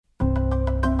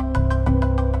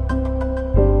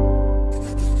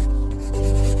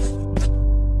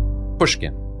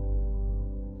Pushkin.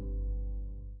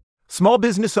 Small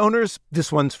business owners,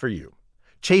 this one's for you.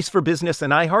 Chase for Business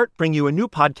and iHeart bring you a new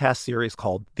podcast series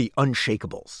called The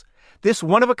Unshakables. This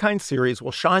one-of-a-kind series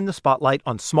will shine the spotlight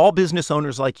on small business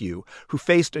owners like you who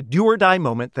faced a do-or-die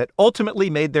moment that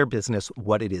ultimately made their business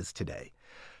what it is today.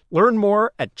 Learn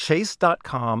more at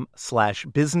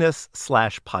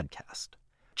chase.com/business/podcast.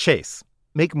 Chase,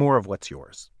 make more of what's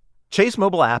yours. Chase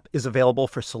mobile app is available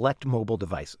for select mobile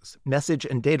devices. Message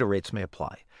and data rates may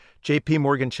apply. J.P.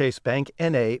 Morgan Chase Bank,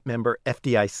 N.A., member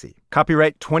FDIC.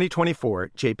 Copyright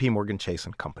 2024, J.P. Morgan Chase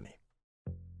 & Company.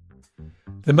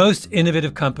 The most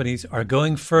innovative companies are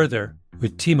going further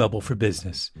with T-Mobile for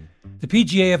Business. The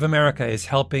PGA of America is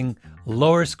helping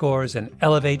lower scores and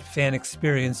elevate fan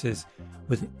experiences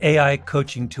with AI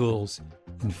coaching tools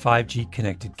and 5G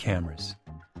connected cameras.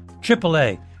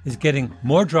 AAA is getting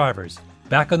more drivers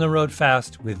back on the road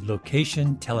fast with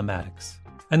location telematics.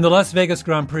 And the Las Vegas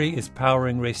Grand Prix is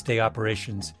powering race day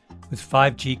operations with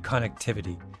 5G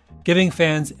connectivity, giving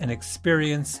fans an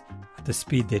experience at the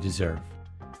speed they deserve.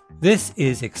 This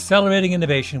is accelerating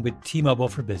innovation with T-Mobile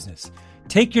for Business.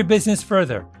 Take your business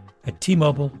further at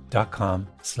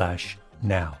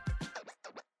T-Mobile.com/now.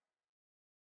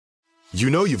 You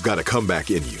know you've got a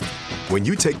comeback in you. When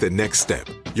you take the next step,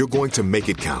 you're going to make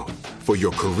it count for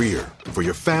your career, for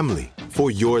your family,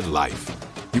 for your life.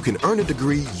 You can earn a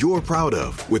degree you're proud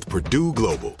of with Purdue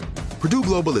Global. Purdue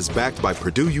Global is backed by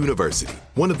Purdue University,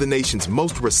 one of the nation's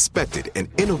most respected and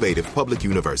innovative public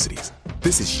universities.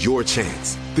 This is your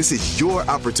chance. This is your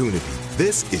opportunity.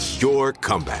 This is your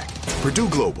comeback. Purdue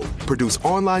Global, Purdue's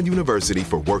online university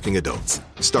for working adults.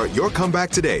 Start your comeback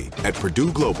today at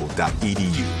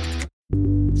purdueglobal.edu.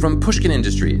 From Pushkin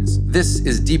Industries, this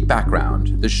is Deep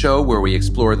Background, the show where we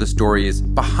explore the stories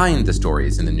behind the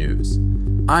stories in the news.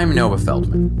 I'm Noah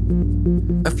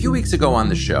Feldman. A few weeks ago on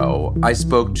the show, I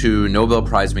spoke to Nobel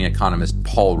Prize-winning economist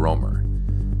Paul Romer.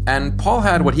 And Paul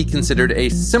had what he considered a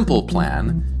simple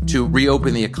plan to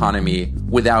reopen the economy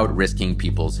without risking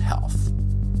people's health.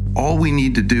 All we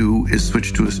need to do is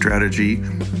switch to a strategy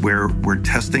where we're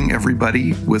testing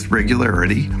everybody with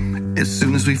regularity. As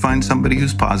soon as we find somebody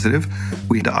who's positive,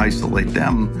 we have to isolate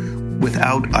them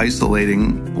without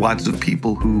isolating lots of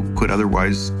people who could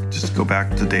otherwise just go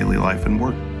back to daily life and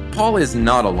work. Paul is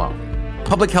not alone.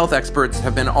 Public health experts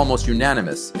have been almost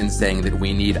unanimous in saying that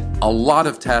we need a lot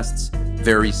of tests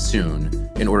very soon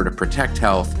in order to protect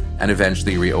health and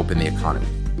eventually reopen the economy.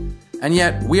 And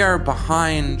yet we are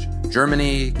behind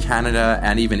Germany, Canada,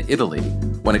 and even Italy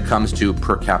when it comes to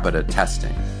per capita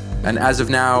testing. And as of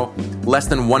now, less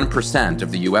than 1% of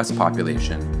the US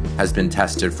population has been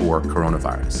tested for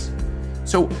coronavirus.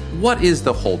 So what is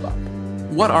the holdup?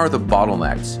 What are the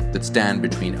bottlenecks that stand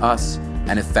between us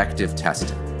and effective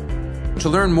testing? To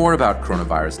learn more about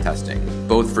coronavirus testing,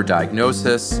 both for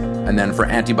diagnosis and then for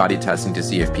antibody testing to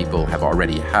see if people have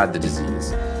already had the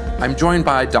disease, I'm joined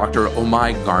by Dr.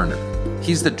 Omai Garner.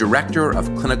 He's the Director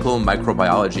of Clinical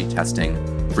Microbiology Testing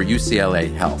for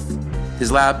UCLA Health.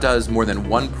 His lab does more than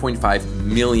 1.5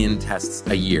 million tests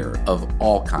a year of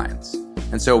all kinds.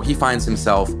 And so he finds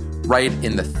himself right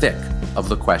in the thick of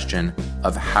the question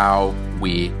of how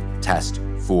we test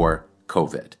for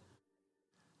COVID.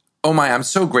 Omai, I'm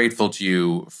so grateful to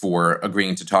you for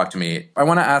agreeing to talk to me. I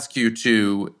want to ask you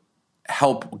to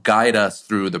help guide us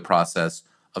through the process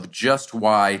of just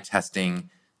why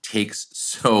testing takes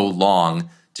so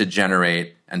long to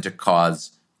generate and to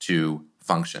cause to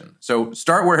function. So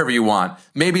start wherever you want.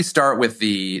 Maybe start with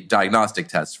the diagnostic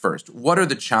tests first. What are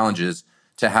the challenges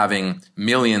to having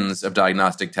millions of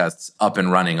diagnostic tests up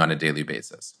and running on a daily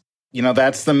basis? You know,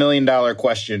 that's the million-dollar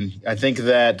question. I think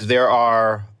that there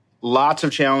are lots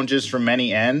of challenges from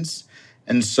many ends.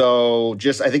 And so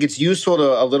I think it's useful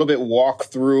to a little bit walk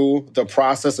through the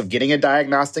process of getting a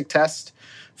diagnostic test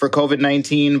for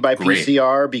COVID-19 by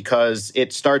PCR, because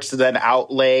it starts to then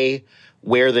outlay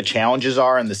where the challenges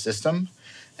are in the system.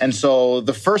 And so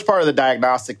the first part of the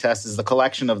diagnostic test is the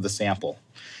collection of the sample.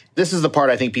 This is the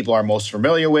part I think people are most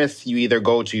familiar with. You either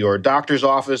go to your doctor's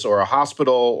office or a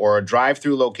hospital or a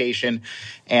drive-through location,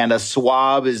 and a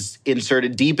swab is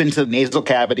inserted deep into the nasal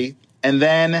cavity. And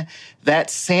then that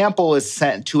sample is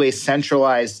sent to a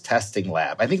centralized testing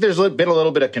lab. I think there's been a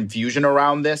little bit of confusion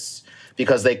around this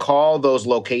because they call those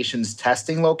locations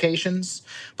testing locations,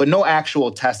 but no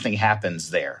actual testing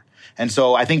happens there. And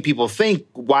so I think people think,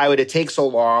 why would it take so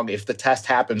long if the test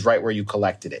happens right where you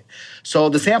collected it? So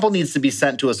the sample needs to be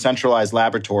sent to a centralized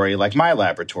laboratory like my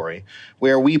laboratory,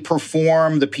 where we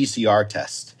perform the PCR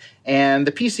test. And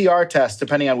the PCR test,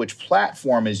 depending on which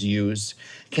platform is used,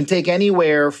 can take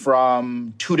anywhere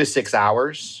from 2 to 6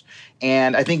 hours.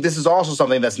 And I think this is also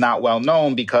something that's not well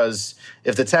known, because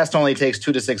if the test only takes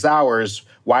 2 to 6 hours,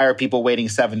 why are people waiting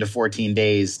 7 to 14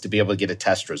 days to be able to get a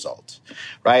test result,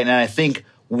 right? And I think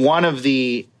one of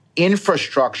the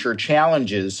infrastructure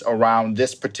challenges around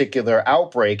this particular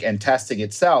outbreak and testing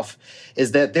itself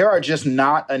is that there are just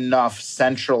not enough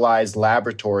centralized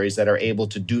laboratories that are able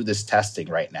to do this testing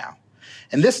right now.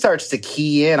 And this starts to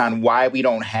key in on why we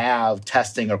don't have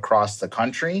testing across the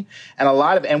country.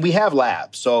 And we have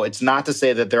labs. So it's not to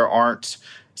say that there aren't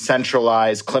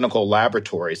centralized clinical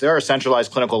laboratories. There are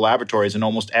centralized clinical laboratories in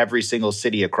almost every single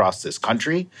city across this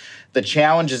country. The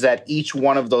challenge is that each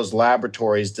one of those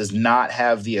laboratories does not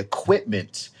have the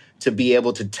equipment to be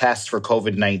able to test for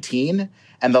COVID-19.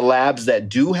 And the labs that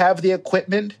do have the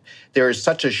equipment, there is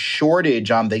such a shortage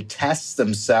on the tests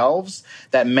themselves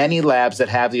that many labs that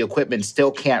have the equipment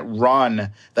still can't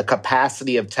run the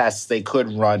capacity of tests they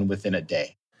could run within a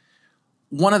day.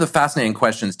 One of the fascinating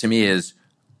questions to me is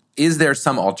there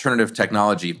some alternative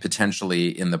technology potentially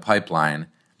in the pipeline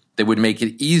that would make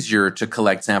it easier to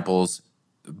collect samples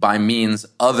by means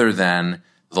other than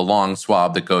the long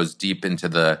swab that goes deep into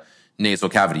the nasal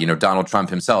cavity? Donald Trump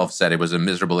himself said it was a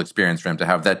miserable experience for him to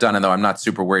have that done. And though I'm not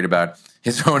super worried about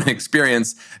his own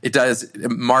experience, it does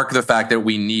mark the fact that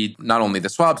we need not only the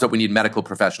swabs, but we need medical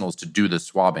professionals to do the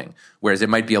swabbing. Whereas it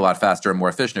might be a lot faster and more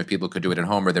efficient if people could do it at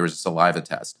home or there was a saliva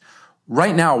test.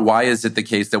 Right now, why is it the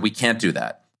case that we can't do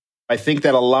that? I think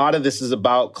that a lot of this is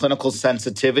about clinical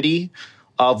sensitivity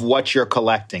of what you're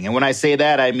collecting. And when I say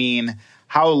that, I mean,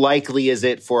 how likely is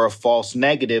it for a false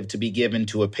negative to be given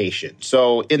to a patient?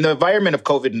 So in the environment of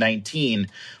COVID-19,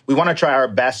 we want to try our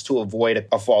best to avoid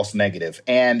a false negative.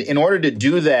 And in order to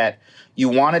do that, you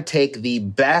want to take the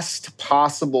best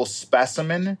possible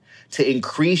specimen to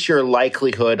increase your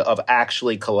likelihood of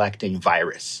actually collecting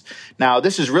virus. Now,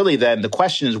 this is really then the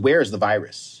question is, where is the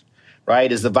virus?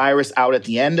 Right? Is the virus out at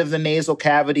the end of the nasal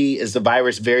cavity? Is the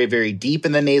virus very, very deep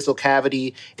in the nasal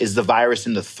cavity? Is the virus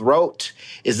in the throat?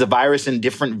 Is the virus in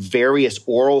different various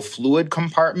oral fluid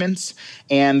compartments?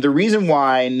 And the reason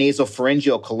why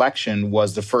nasopharyngeal collection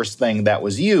was the first thing that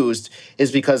was used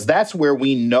is because that's where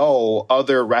we know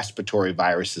other respiratory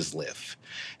viruses live.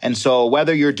 And so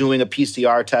whether you're doing a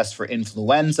PCR test for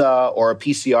influenza or a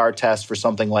PCR test for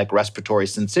something like respiratory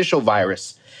syncytial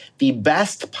virus, the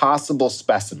best possible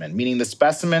specimen, meaning the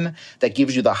specimen that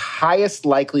gives you the highest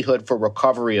likelihood for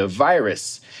recovery of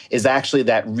virus, is actually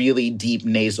that really deep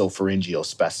nasopharyngeal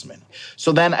specimen.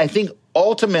 So then I think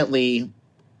ultimately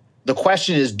the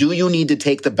question is, do you need to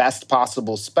take the best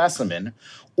possible specimen?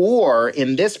 Or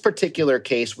in this particular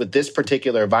case, with this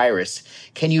particular virus,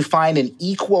 can you find an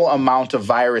equal amount of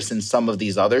virus in some of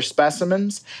these other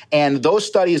specimens? And those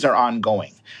studies are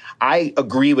ongoing. I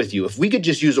agree with you. If we could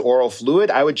just use oral fluid,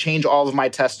 I would change all of my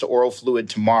tests to oral fluid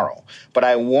tomorrow. But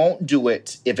I won't do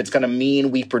it if it's going to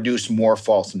mean we produce more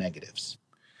false negatives.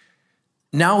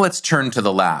 Now let's turn to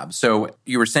the lab. So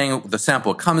you were saying the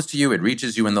sample comes to you, it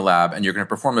reaches you in the lab, and you're going to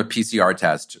perform a PCR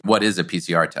test. What is a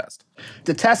PCR test?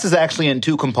 The test is actually in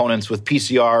two components, with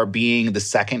PCR being the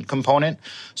second component.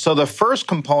 So the first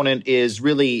component is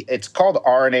really, it's called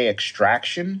RNA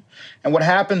extraction. And what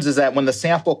happens is that when the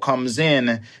sample comes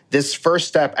in, this first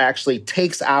step actually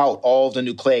takes out all the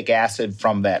nucleic acid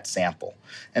from that sample.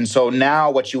 And so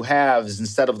now what you have is,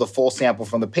 instead of the full sample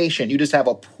from the patient, you just have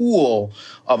a pool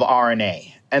of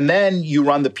RNA. And then you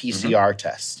run the PCR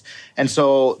test. And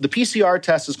so the PCR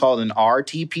test is called an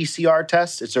RT-PCR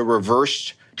test. It's a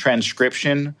reverse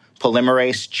transcription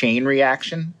polymerase chain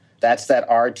reaction. That's that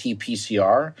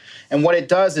RT-PCR. And what it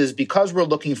does is, because we're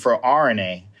looking for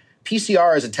RNA,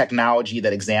 PCR is a technology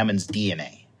that examines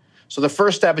DNA. So the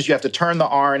first step is you have to turn the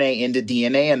RNA into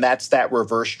DNA, and that's that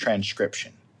reverse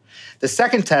transcription. The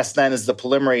second test then is the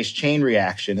polymerase chain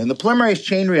reaction. And the polymerase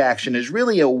chain reaction is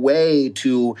really a way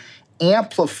to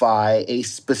amplify a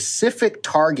specific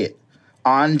target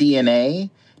on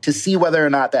DNA to see whether or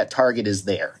not that target is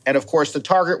there. And of course, the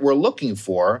target we're looking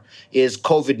for is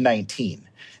COVID-19.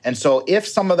 And so if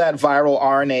some of that viral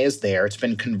RNA is there, it's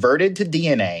been converted to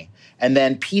DNA, and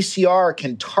then PCR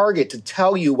can target to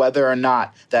tell you whether or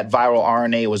not that viral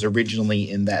RNA was originally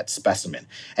in that specimen.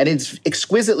 And it's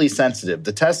exquisitely sensitive.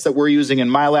 The tests that we're using in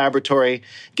my laboratory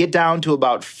get down to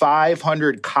about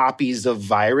 500 copies of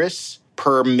virus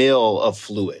per mil of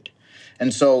fluid.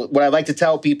 And so what I like to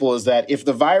tell people is that if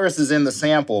the virus is in the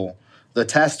sample, the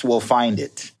test will find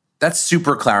it. That's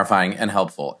super clarifying and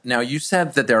helpful. Now, you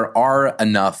said that there are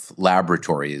enough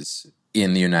laboratories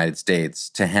in the United States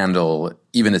to handle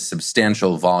even a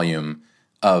substantial volume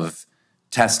of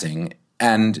testing,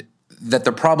 and that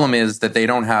the problem is that they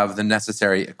don't have the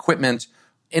necessary equipment.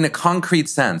 In a concrete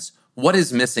sense, What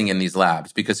is missing in these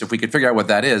labs? Because if we could figure out what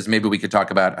that is, maybe we could talk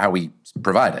about how we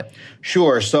provide it.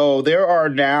 Sure. So there are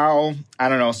now,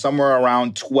 somewhere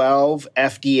around 12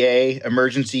 FDA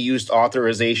emergency use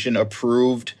authorization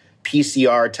approved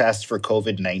PCR tests for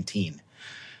COVID-19.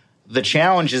 The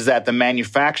challenge is that the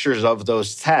manufacturers of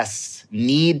those tests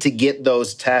need to get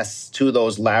those tests to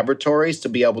those laboratories to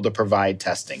be able to provide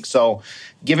testing. So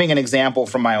giving an example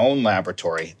from my own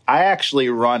laboratory, I actually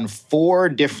run 4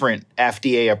 different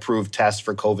FDA-approved tests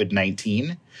for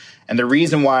COVID-19. And the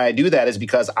reason why I do that is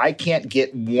because I can't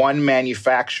get one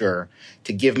manufacturer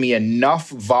to give me enough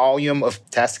volume of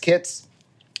test kits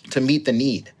to meet the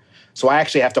need. So I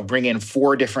actually have to bring in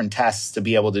 4 different tests to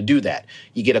be able to do that.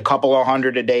 You get a couple of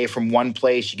hundred a day from one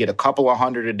place, you get a couple of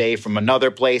hundred a day from another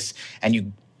place, and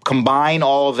you combine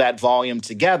all of that volume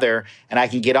together, and I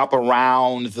can get up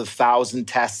around the 1,000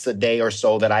 tests a day or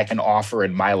so that I can offer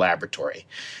in my laboratory.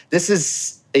 This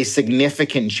is a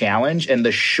significant challenge, and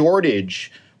the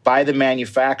shortage by the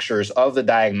manufacturers of the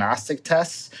diagnostic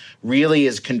tests really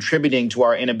is contributing to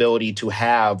our inability to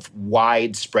have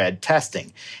widespread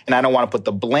testing. And I don't want to put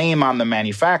the blame on the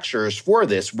manufacturers for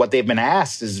this. What they've been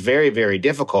asked is very, very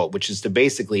difficult, which is to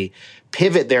basically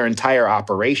pivot their entire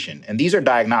operation. And these are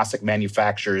diagnostic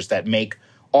manufacturers that make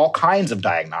all kinds of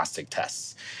diagnostic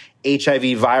tests.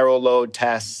 HIV viral load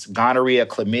tests, gonorrhea,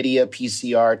 chlamydia,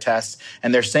 PCR tests.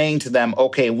 And they're saying to them,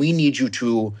 okay, we need you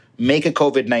to make a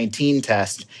COVID-19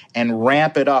 test and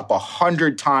ramp it up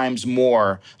 100 times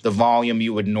more the volume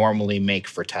you would normally make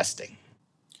for testing.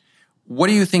 What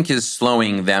do you think is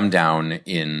slowing them down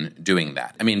in doing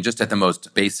that? I mean, just at the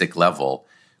most basic level,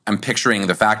 I'm picturing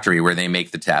the factory where they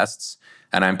make the tests,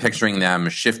 and I'm picturing them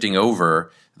shifting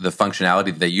over the functionality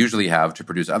that they usually have to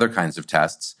produce other kinds of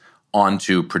tests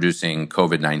onto producing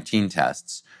COVID-19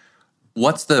 tests.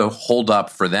 What's the holdup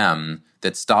for them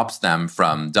that stops them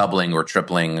from doubling or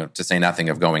tripling, to say nothing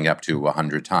of going up to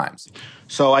 100 times?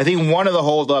 So I think one of the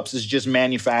holdups is just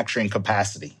manufacturing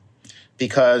capacity,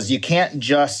 because you can't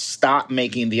just stop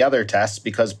making the other tests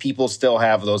because people still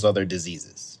have those other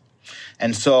diseases.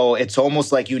 And so it's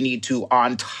almost like you need to,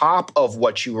 on top of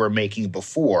what you were making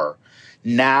before,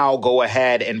 now go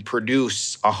ahead and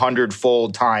produce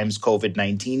 100-fold times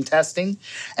COVID-19 testing.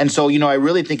 And so, I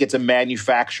really think it's a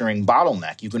manufacturing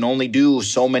bottleneck. You can only do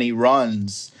so many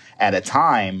runs at a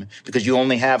time because you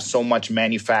only have so much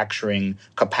manufacturing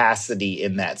capacity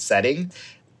in that setting.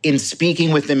 In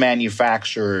speaking with the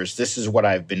manufacturers, this is what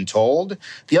I've been told.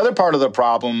 The other part of the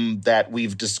problem that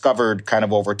we've discovered kind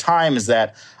of over time is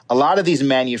that a lot of these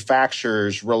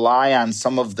manufacturers rely on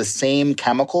some of the same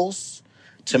chemicals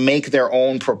to make their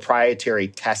own proprietary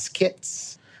test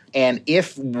kits. And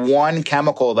if one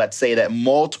chemical, let's say that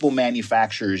multiple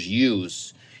manufacturers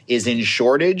use, is in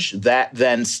shortage, that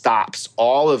then stops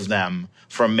all of them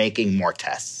from making more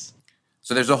tests.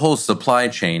 So there's a whole supply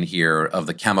chain here of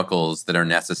the chemicals that are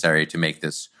necessary to make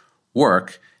this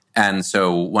work. And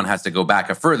so one has to go back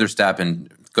a further step and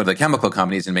go to the chemical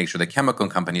companies and make sure the chemical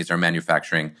companies are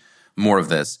manufacturing more of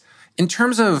this. In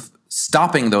terms of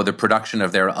stopping, though, the production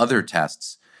of their other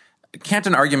tests, can't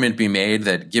an argument be made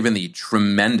that given the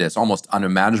tremendous, almost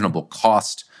unimaginable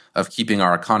cost of keeping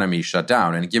our economy shut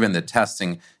down, and given that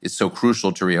testing is so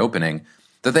crucial to reopening,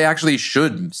 that they actually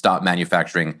should stop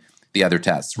manufacturing the other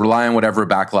tests, rely on whatever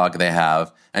backlog they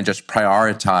have, and just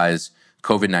prioritize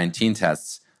COVID-19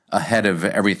 tests ahead of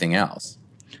everything else?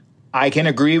 I can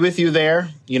agree with you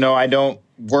there. I don't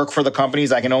work for the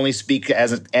companies. I can only speak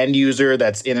as an end user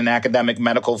that's in an academic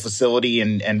medical facility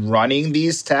and running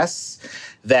these tests.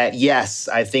 That, yes,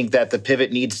 I think that the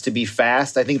pivot needs to be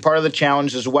fast. I think part of the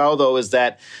challenge as well, though, is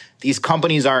that these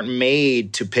companies aren't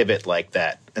made to pivot like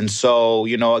that. And so,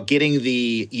 getting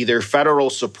the either federal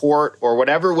support or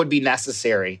whatever would be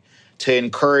necessary to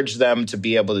encourage them to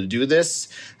be able to do this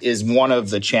is one of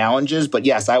the challenges. But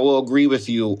yes, I will agree with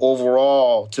you.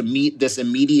 Overall, to meet this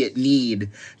immediate need,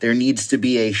 there needs to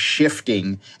be a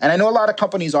shifting. And I know a lot of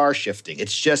companies are shifting.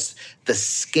 It's just the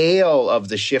scale of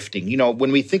the shifting.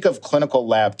 When we think of clinical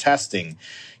lab testing,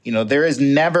 there has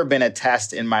never been a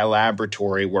test in my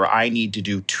laboratory where I need to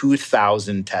do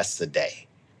 2,000 tests a day.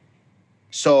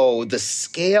 So the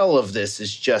scale of this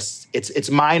is just, it's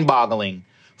mind-boggling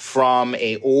from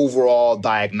a overall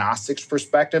diagnostics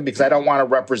perspective, because I don't want to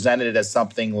represent it as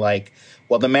something like,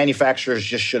 well, the manufacturers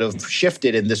just should have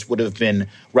shifted and this would have been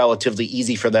relatively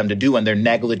easy for them to do and they're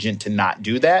negligent to not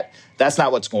do that. That's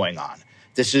not what's going on.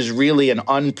 This is really an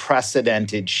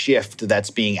unprecedented shift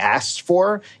that's being asked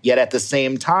for, yet at the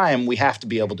same time, we have to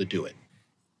be able to do it.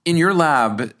 In your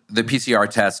lab, the PCR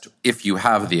test, if you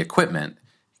have the equipment,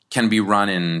 can be run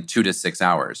in 2 to 6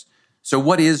 hours. So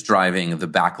what is driving the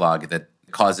backlog that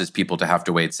causes people to have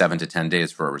to wait 7 to 10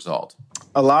 days for a result?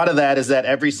 A lot of that is that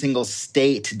every single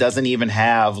state doesn't even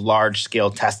have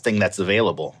large-scale testing that's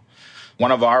available.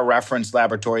 One of our reference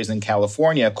laboratories in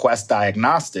California, Quest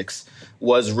Diagnostics,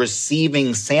 was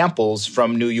receiving samples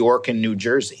from New York and New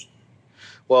Jersey.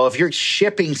 Well, if you're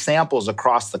shipping samples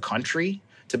across the country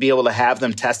to be able to have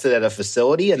them tested at a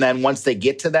facility, and then once they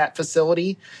get to that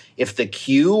facility, if the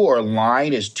queue or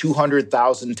line is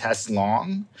 200,000 tests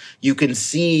long, you can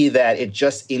see that it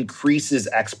just increases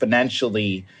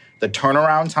exponentially the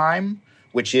turnaround time,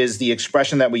 which is the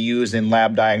expression that we use in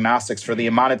lab diagnostics for the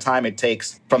amount of time it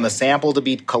takes from the sample to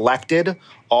be collected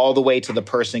all the way to the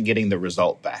person getting the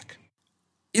result back.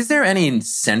 Is there any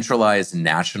centralized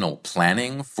national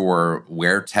planning for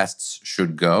where tests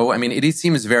should go? I mean, it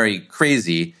seems very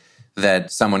crazy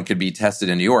that someone could be tested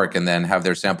in New York and then have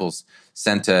their samples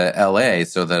sent to LA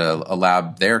so that a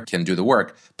lab there can do the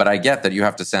work. But I get that you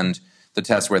have to send the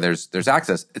tests where there's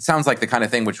access. It sounds like the kind of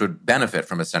thing which would benefit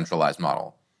from a centralized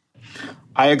model.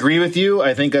 I agree with you.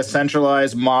 I think a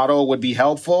centralized model would be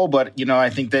helpful, but I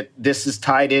think that this is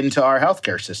tied into our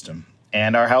healthcare system.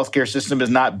 And our healthcare system is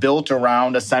not built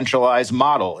around a centralized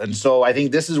model. And so I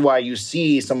think this is why you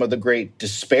see some of the great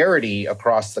disparity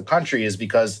across the country, is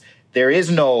because there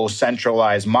is no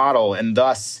centralized model. And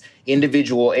thus,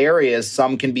 individual areas,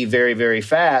 some can be very, very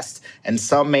fast, and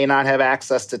some may not have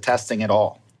access to testing at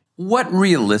all. What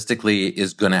realistically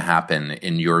is going to happen,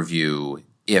 in your view,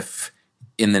 if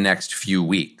in the next few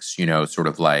weeks, sort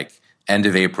of like end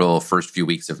of April, first few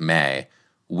weeks of May,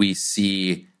 we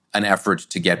see an effort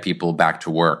to get people back to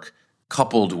work,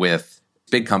 coupled with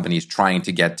big companies trying to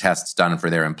get tests done for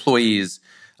their employees?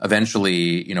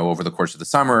 Eventually, over the course of the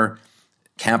summer,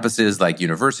 campuses like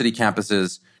university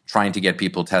campuses trying to get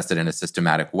people tested in a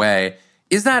systematic way.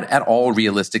 Is that at all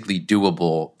realistically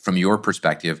doable from your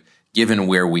perspective, given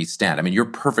where we stand? I mean, you're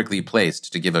perfectly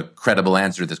placed to give a credible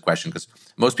answer to this question because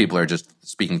most people are just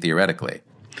speaking theoretically.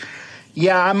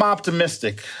 Yeah, I'm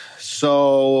optimistic.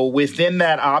 So within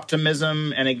that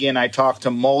optimism, and again, I talk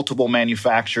to multiple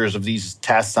manufacturers of these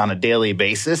tests on a daily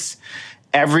basis,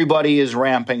 everybody is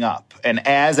ramping up. And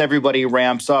as everybody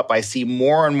ramps up, I see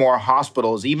more and more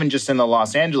hospitals, even just in the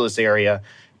Los Angeles area,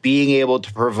 being able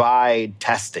to provide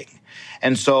testing.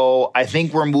 And so I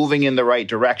think we're moving in the right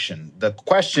direction. The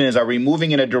question is, are we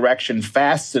moving in a direction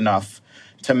fast enough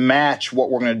to match what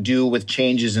we're going to do with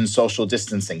changes in social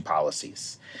distancing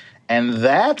policies? And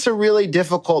that's a really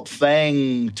difficult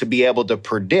thing to be able to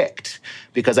predict,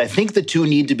 because I think the two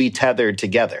need to be tethered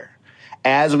together.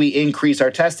 As we increase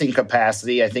our testing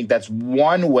capacity, I think that's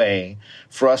one way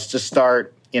for us to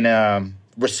start in a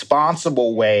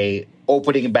responsible way,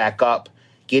 opening back up,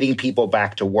 getting people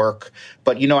back to work.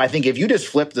 But, I think if you just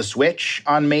flip the switch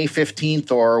on May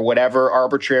 15th or whatever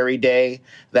arbitrary day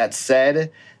that's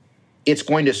said, it's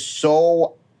going to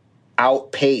so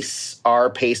outpace our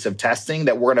pace of testing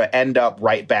that we're going to end up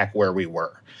right back where we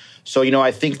were. So,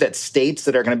 I think that states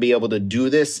that are going to be able to do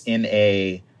this in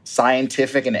a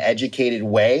scientific and educated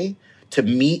way to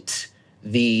meet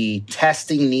the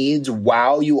testing needs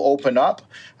while you open up,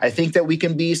 I think that we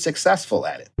can be successful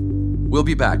at it. We'll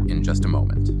be back in just a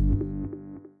moment.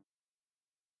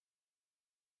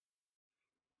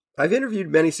 I've interviewed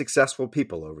many successful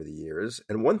people over the years,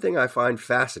 and one thing I find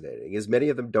fascinating is many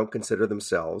of them don't consider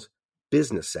themselves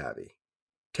business savvy.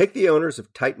 Take the owners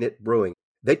of Tight Knit Brewing.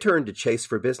 They turned to Chase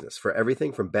for Business for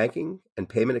everything from banking and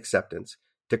payment acceptance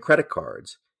to credit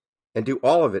cards, and do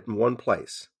all of it in one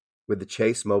place with the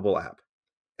Chase mobile app.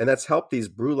 And that's helped these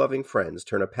brew-loving friends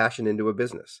turn a passion into a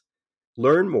business.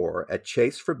 Learn more at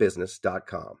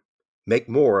chaseforbusiness.com. Make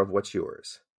more of what's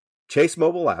yours. Chase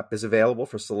mobile app is available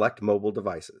for select mobile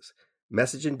devices.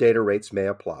 Message and data rates may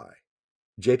apply.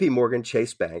 JP Morgan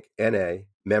Chase Bank, N.A.,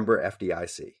 member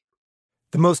FDIC.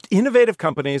 The most innovative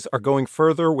companies are going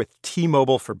further with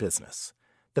T-Mobile for Business.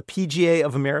 The PGA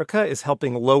of America is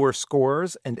helping lower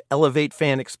scores and elevate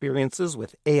fan experiences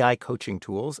with AI coaching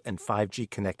tools and 5G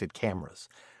connected cameras.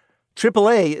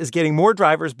 AAA is getting more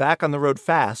drivers back on the road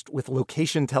fast with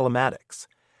location telematics.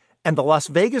 And the Las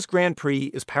Vegas Grand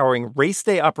Prix is powering race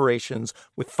day operations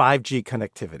with 5G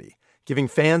connectivity, giving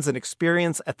fans an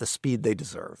experience at the speed they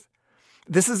deserve.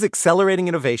 This is accelerating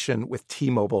innovation with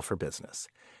T-Mobile for Business.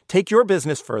 Take your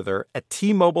business further at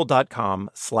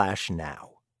T-Mobile.com/now.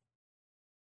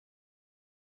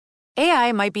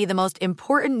 AI might be the most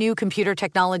important new computer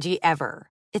technology ever.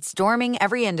 It's storming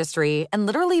every industry, and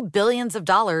literally billions of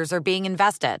dollars are being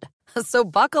invested. So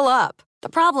buckle up. The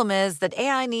problem is that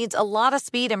AI needs a lot of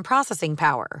speed and processing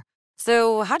power.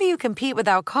 So how do you compete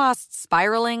without costs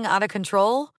spiraling out of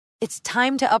control? It's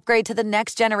time to upgrade to the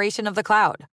next generation of the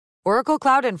cloud. Oracle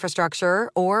Cloud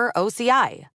Infrastructure, or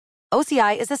OCI.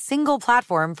 OCI is a single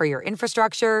platform for your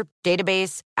infrastructure,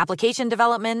 database, application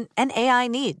development, and AI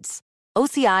needs.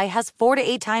 OCI has 4 to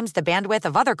 8 times the bandwidth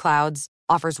of other clouds,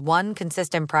 offers one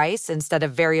consistent price instead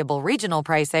of variable regional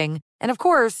pricing, and of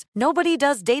course, nobody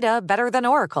does data better than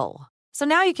Oracle. So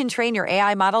now you can train your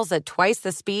AI models at twice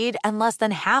the speed and less than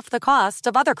half the cost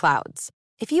of other clouds.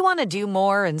 If you want to do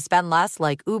more and spend less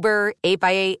like Uber,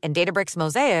 8x8, and Databricks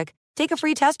Mosaic, take a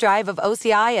free test drive of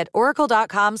OCI at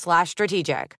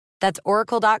oracle.com/strategic. That's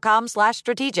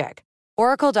oracle.com/strategic.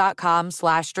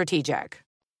 Oracle.com/strategic.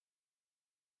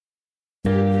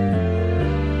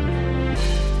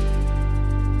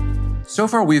 So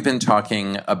far, we've been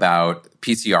talking about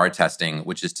PCR testing,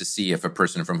 which is to see if a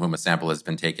person from whom a sample has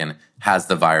been taken has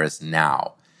the virus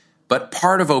now. But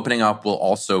part of opening up will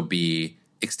also be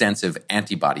extensive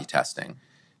antibody testing.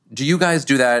 Do you guys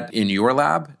do that in your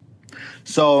lab?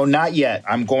 So not yet.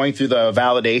 I'm going through the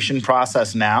validation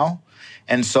process now.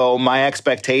 And so my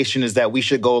expectation is that we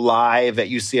should go live at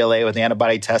UCLA with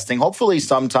antibody testing, hopefully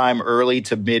sometime early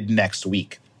to mid next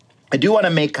week. I do want to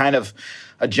make kind of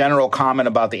a general comment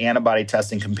about the antibody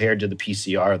testing compared to the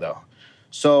PCR, though.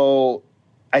 So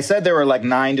I said there were like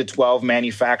 9 to 12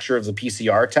 manufacturers of the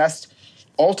PCR test.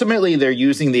 Ultimately, they're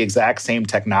using the exact same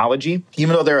technology,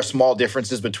 even though there are small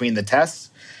differences between the tests.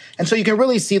 And so you can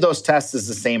really see those tests as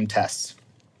the same tests.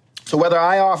 So whether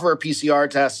I offer a PCR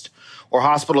test or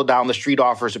hospital down the street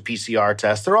offers a PCR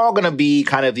test, they're all going to be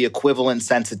kind of the equivalent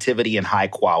sensitivity and high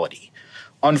quality.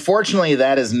 Unfortunately,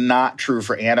 that is not true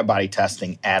for antibody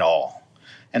testing at all.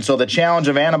 And so the challenge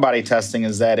of antibody testing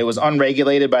is that it was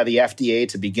unregulated by the FDA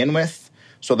to begin with.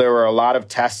 So there were a lot of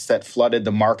tests that flooded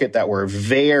the market that were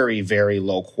very, very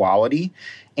low quality.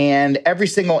 And every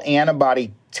single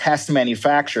antibody test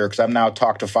manufacturer, because I've now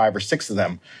talked to 5 or 6 of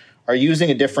them, are using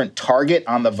a different target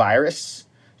on the virus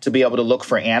to be able to look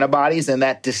for antibodies. And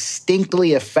that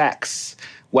distinctly affects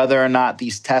whether or not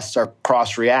these tests are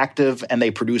cross-reactive and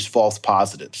they produce false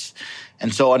positives.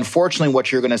 And so unfortunately, what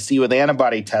you're going to see with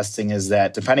antibody testing is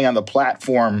that depending on the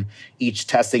platform each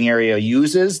testing area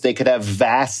uses, they could have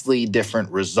vastly different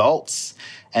results.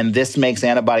 And this makes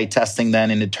antibody testing then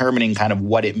in determining kind of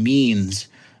what it means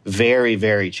very,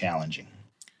 very challenging.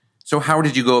 So how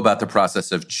did you go about the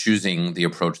process of choosing the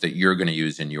approach that you're going to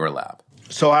use in your lab?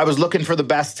 So I was looking for the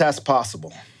best test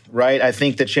possible, right? I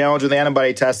think the challenge with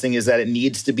antibody testing is that it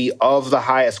needs to be of the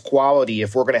highest quality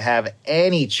if we're going to have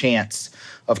any chance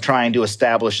of trying to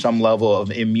establish some level of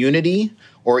immunity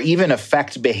or even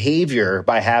affect behavior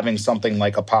by having something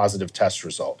like a positive test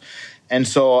result. And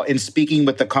so in speaking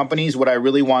with the companies, what I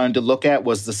really wanted to look at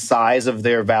was the size of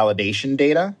their validation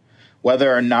data,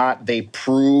 whether or not they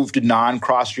proved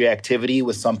non-cross-reactivity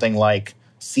with something like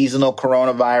seasonal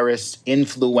coronavirus,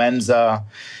 influenza,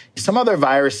 some other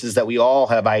viruses that we all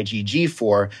have IgG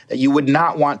for that you would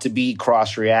not want to be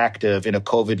cross-reactive in a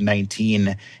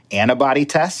COVID-19 antibody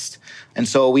test. And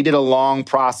so we did a long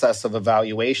process of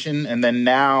evaluation. And then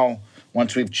now,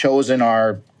 once we've chosen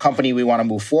our company we want to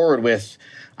move forward with,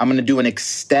 I'm going to do an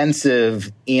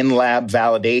extensive in-lab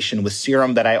validation with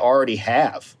serum that I already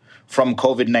have from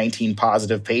COVID-19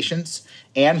 positive patients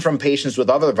and from patients with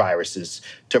other viruses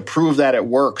to prove that it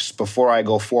works before I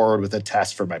go forward with a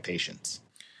test for my patients.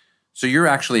 So you're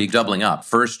actually doubling up.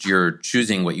 First, you're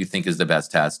choosing what you think is the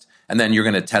best test, and then you're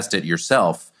going to test it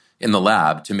yourself in the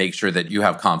lab to make sure that you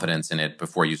have confidence in it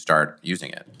before you start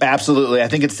using it. Absolutely. I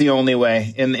think it's the only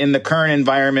way. In the current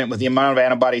environment, with the amount of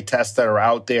antibody tests that are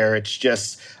out there, it's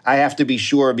just, I have to be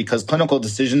sure because clinical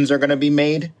decisions are going to be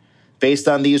made based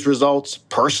on these results.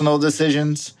 Personal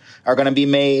decisions are going to be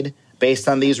made based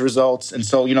on these results. And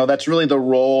so, that's really the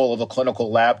role of a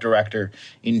clinical lab director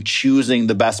in choosing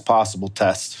the best possible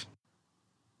test.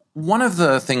 One of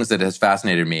the things that has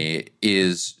fascinated me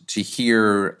is to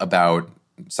hear about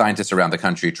scientists around the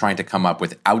country trying to come up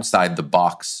with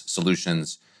outside-the-box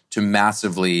solutions to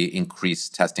massively increase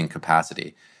testing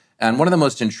capacity. And one of the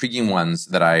most intriguing ones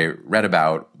that I read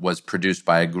about was produced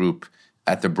by a group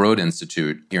at the Broad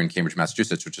Institute here in Cambridge,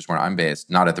 Massachusetts, which is where I'm based,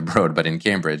 not at the Broad, but in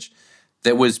Cambridge,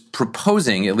 that was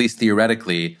proposing, at least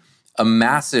theoretically, a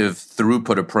massive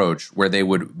throughput approach where they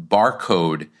would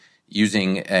barcode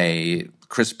using a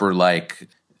CRISPR-like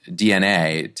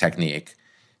DNA technique,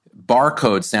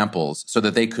 barcode samples so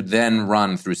that they could then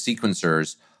run through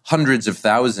sequencers hundreds of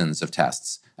thousands of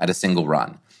tests at a single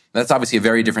run. That's obviously a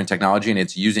very different technology, and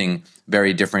it's using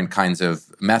very different kinds of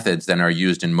methods than are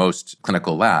used in most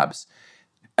clinical labs.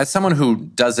 As someone who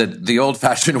does it the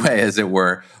old-fashioned way, as it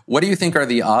were, what do you think are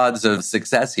the odds of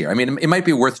success here? I mean, it might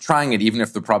be worth trying it even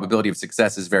if the probability of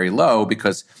success is very low,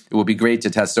 because it will be great to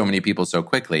test so many people so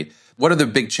quickly. What are the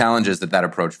big challenges that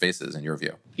approach faces, in your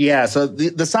view? Yeah, so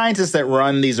the scientists that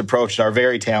run these approaches are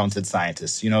very talented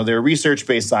scientists. They're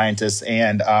research-based scientists,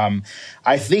 and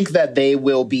I think that they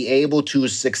will be able to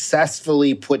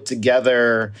successfully put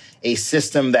together a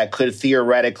system that could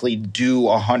theoretically do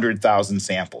 100,000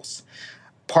 samples.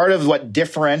 Part of what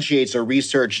differentiates a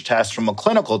research test from a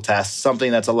clinical test,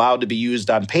 something that's allowed to be used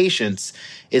on patients,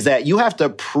 is that you have to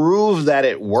prove that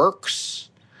it works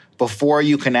before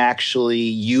you can actually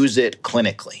use it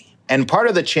clinically. And part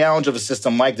of the challenge of a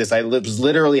system like this, I was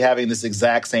literally having this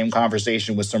exact same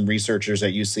conversation with some researchers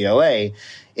at UCLA,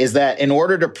 is that in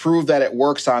order to prove that it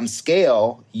works on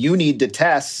scale, you need to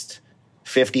test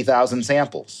 50,000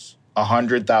 samples,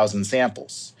 100,000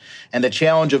 samples. And the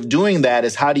challenge of doing that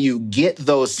is, how do you get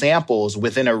those samples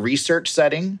within a research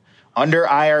setting under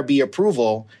IRB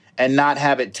approval and not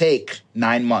have it take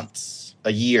 9 months,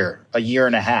 a year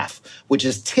and a half, which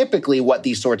is typically what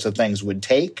these sorts of things would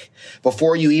take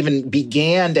before you even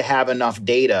began to have enough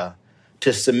data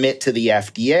to submit to the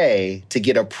FDA to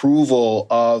get approval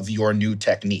of your new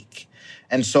technique.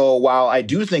 And so while I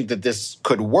do think that this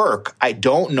could work, I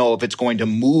don't know if it's going to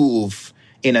move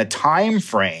in a time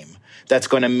frame that's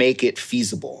going to make it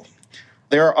feasible.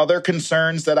 There are other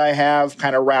concerns that I have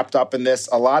kind of wrapped up in this.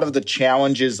 A lot of the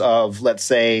challenges of, let's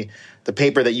say, the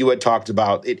paper that you had talked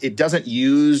about, it doesn't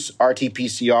use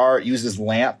RT-PCR, it uses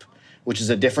LAMP, which is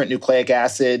a different nucleic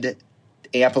acid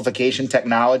amplification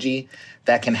technology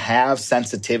that can have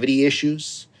sensitivity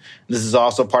issues. This is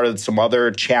also part of some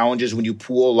other challenges when you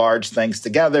pool large things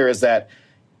together, is that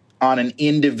on an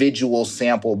individual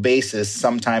sample basis,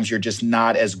 sometimes you're just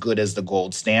not as good as the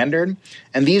gold standard.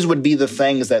 And these would be the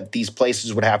things that these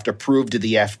places would have to prove to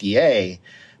the FDA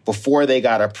before they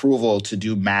got approval to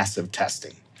do massive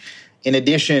testing. In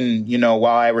addition, while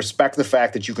I respect the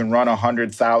fact that you can run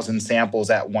 100,000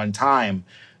 samples at one time,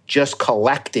 just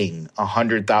collecting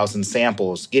 100,000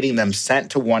 samples, getting them sent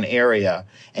to one area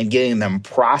and getting them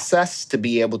processed to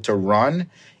be able to run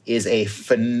is a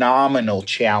phenomenal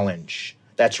challenge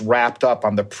that's wrapped up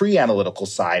on the pre-analytical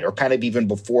side, or kind of even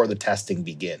before the testing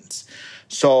begins.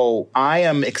 So I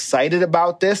am excited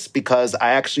about this because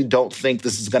I actually don't think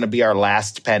this is going to be our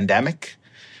last pandemic.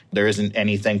 There isn't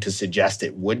anything to suggest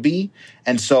it would be.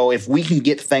 And so if we can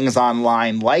get things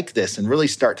online like this and really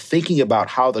start thinking about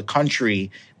how the country,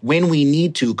 when we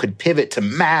need to, could pivot to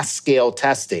mass scale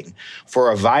testing for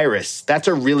a virus, that's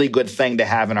a really good thing to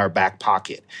have in our back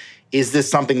pocket. Is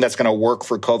this something that's going to work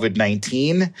for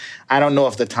COVID-19? I don't know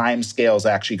if the time scale is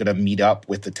actually going to meet up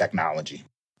with the technology.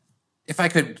 If I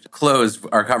could close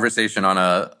our conversation on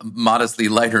a modestly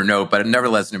lighter note, but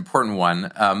nevertheless an important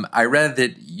one, I read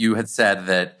that you had said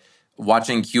that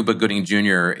watching Cuba Gooding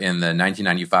Jr. in the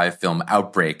 1995 film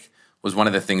Outbreak was one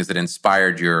of the things that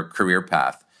inspired your career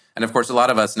path. And of course, a lot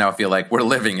of us now feel like we're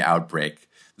living Outbreak,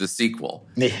 the sequel.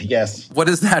 Yes. What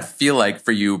does that feel like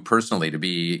for you personally to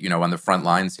be, on the front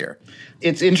lines here?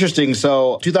 It's interesting.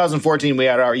 So 2014, we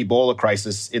had our Ebola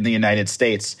crisis in the United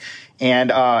States.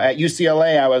 And at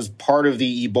UCLA, I was part of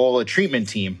the Ebola treatment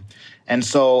team. And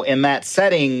so in that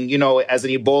setting, as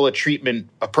an Ebola treatment,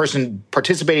 a person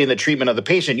participating in the treatment of the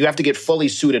patient, you have to get fully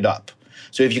suited up.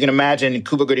 So if you can imagine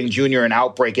Cuba Gooding Jr. in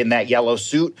Outbreak in that yellow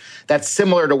suit, that's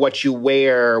similar to what you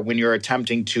wear when you're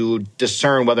attempting to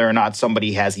discern whether or not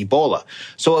somebody has Ebola.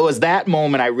 So it was that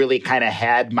moment I really kind of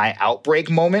had my Outbreak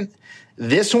moment.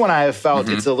 This one I have felt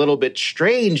it's a little bit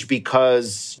strange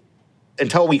because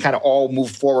until we kind of all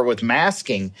moved forward with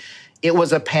masking, it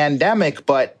was a pandemic,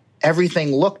 but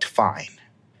everything looked fine.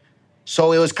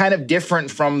 So it was kind of different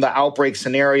from the Outbreak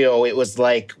scenario. It was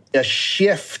like a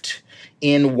shift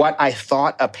in what I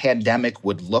thought a pandemic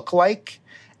would look like.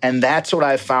 And that's what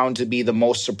I found to be the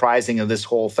most surprising of this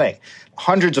whole thing.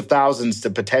 Hundreds of thousands to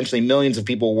potentially millions of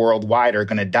people worldwide are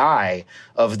going to die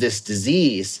of this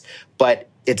disease, but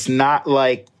it's not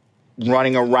like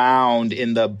running around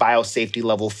in the biosafety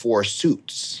level 4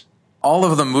 suits. All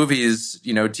of the movies,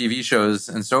 TV shows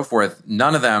and so forth,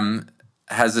 none of them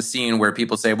has a scene where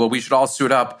people say, well, we should all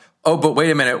suit up. Oh, but wait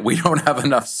a minute, we don't have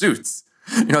enough suits.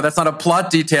 That's not a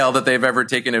plot detail that they've ever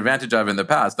taken advantage of in the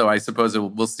past, though I suppose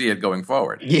we'll see it going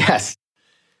forward. Yes.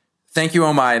 Thank you,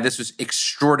 Omai. This was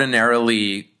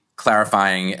extraordinarily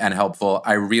clarifying and helpful.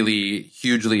 I really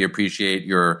hugely appreciate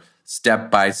your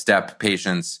step-by-step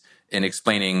patience in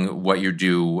explaining what you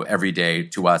do every day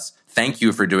to us. Thank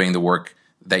you for doing the work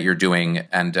that you're doing,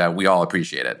 and we all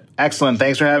appreciate it. Excellent.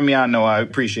 Thanks for having me on, Noah. I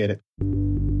appreciate it.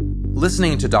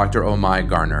 Listening to Dr. Omai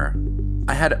Garner,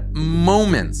 I had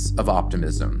moments of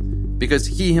optimism because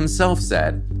he himself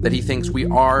said that he thinks we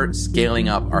are scaling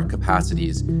up our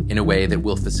capacities in a way that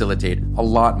will facilitate a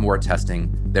lot more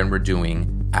testing than we're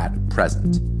doing at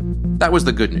present. That was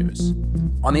the good news.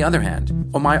 On the other hand,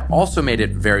 Omai also made it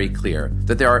very clear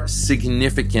that there are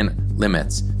significant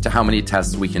limits to how many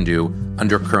tests we can do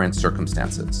under current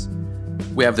circumstances.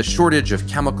 We have the shortage of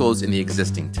chemicals in the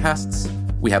existing tests,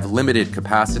 we have limited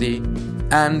capacity,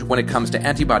 and when it comes to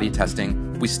antibody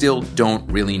testing, we still don't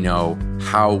really know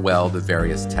how well the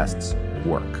various tests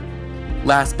work.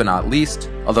 Last but not least,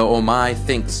 although Omai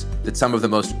thinks that some of the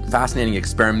most fascinating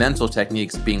experimental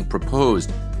techniques being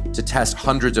proposed to test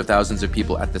hundreds of thousands of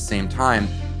people at the same time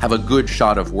have a good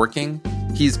shot of working,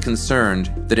 he's concerned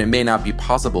that it may not be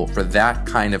possible for that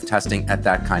kind of testing at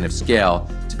that kind of scale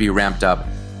to be ramped up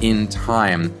in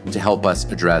time to help us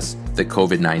address the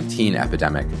COVID-19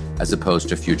 epidemic as opposed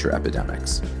to future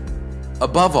epidemics.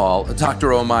 Above all, Dr.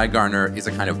 Omai Garner is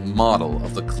a kind of model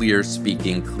of the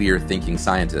clear-speaking, clear-thinking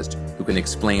scientist who can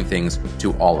explain things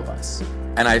to all of us.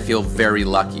 And I feel very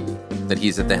lucky that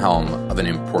he's at the helm of an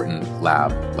important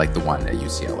lab like the one at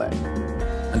UCLA.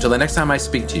 Until the next time I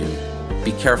speak to you,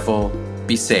 be careful,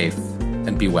 be safe,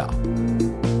 and be well.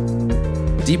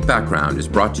 Deep Background is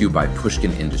brought to you by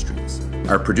Pushkin Industries.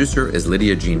 Our producer is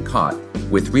Lydia Jean Cott,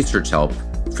 with research help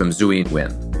from Zui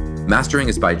Nguyen. Mastering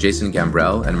is by Jason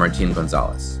Gambrell and Martin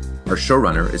Gonzalez. Our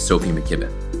showrunner is Sophie McKibben.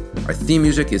 Our theme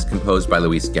music is composed by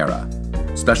Luis Guerra.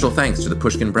 Special thanks to the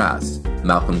Pushkin Brass,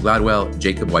 Malcolm Gladwell,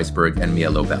 Jacob Weisberg, and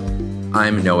Mia Lobel.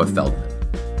 I'm Noah Feldman.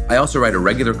 I also write a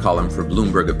regular column for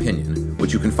Bloomberg Opinion,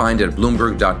 which you can find at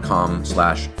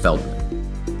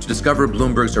bloomberg.com/Feldman. To discover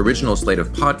Bloomberg's original slate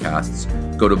of podcasts,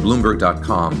 go to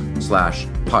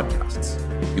bloomberg.com/podcasts.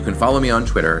 You can follow me on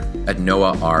Twitter at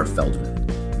Noah R. Feldman.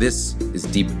 This is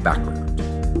Deep Background.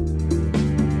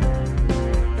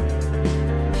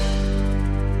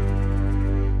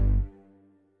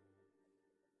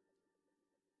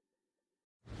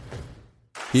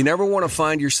 You never want to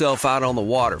find yourself out on the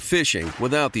water fishing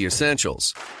without the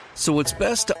essentials. So it's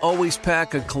best to always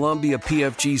pack a Columbia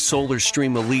PFG Solar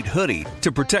Stream Elite hoodie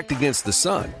to protect against the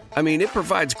sun. I mean, it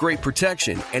provides great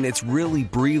protection and it's really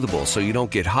breathable so you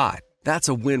don't get hot. That's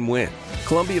a win-win.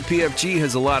 Columbia PFG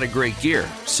has a lot of great gear.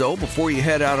 So before you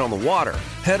head out on the water,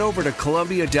 head over to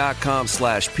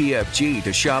Columbia.com/PFG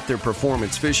to shop their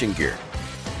performance fishing gear.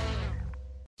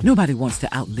 Nobody wants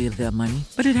to outlive their money,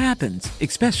 but it happens,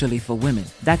 especially for women.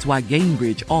 That's why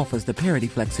Gainbridge offers the Parity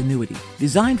Flex annuity,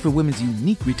 designed for women's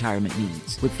unique retirement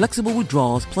needs, with flexible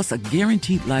withdrawals plus a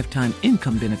guaranteed lifetime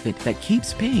income benefit that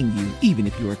keeps paying you even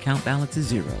if your account balance is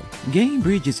zero.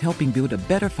 Gainbridge is helping build a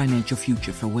better financial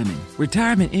future for women.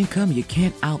 Retirement income you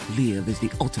can't outlive is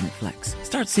the ultimate flex.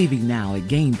 Start saving now at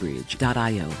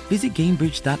Gainbridge.io. Visit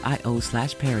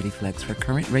Gainbridge.io/ParityFlex for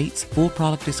current rates, full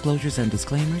product disclosures and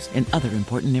disclaimers, and other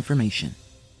important information.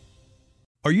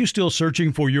 Are you still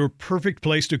searching for your perfect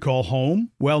place to call home?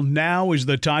 Well, now is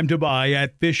the time to buy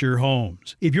at Fisher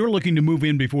Homes. If you're looking to move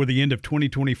in before the end of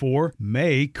 2024,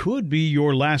 May could be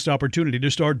your last opportunity to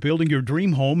start building your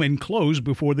dream home and close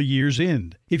before the year's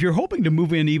end. If you're hoping to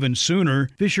move in even sooner,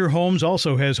 Fisher Homes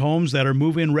also has homes that are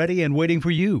move-in ready and waiting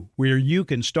for you, where you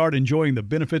can start enjoying the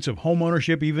benefits of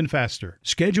homeownership even faster.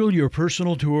 Schedule your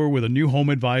personal tour with a new home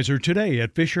advisor today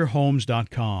at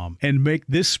FisherHomes.com and make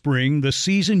this spring the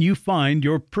season you find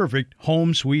your perfect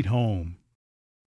home sweet home.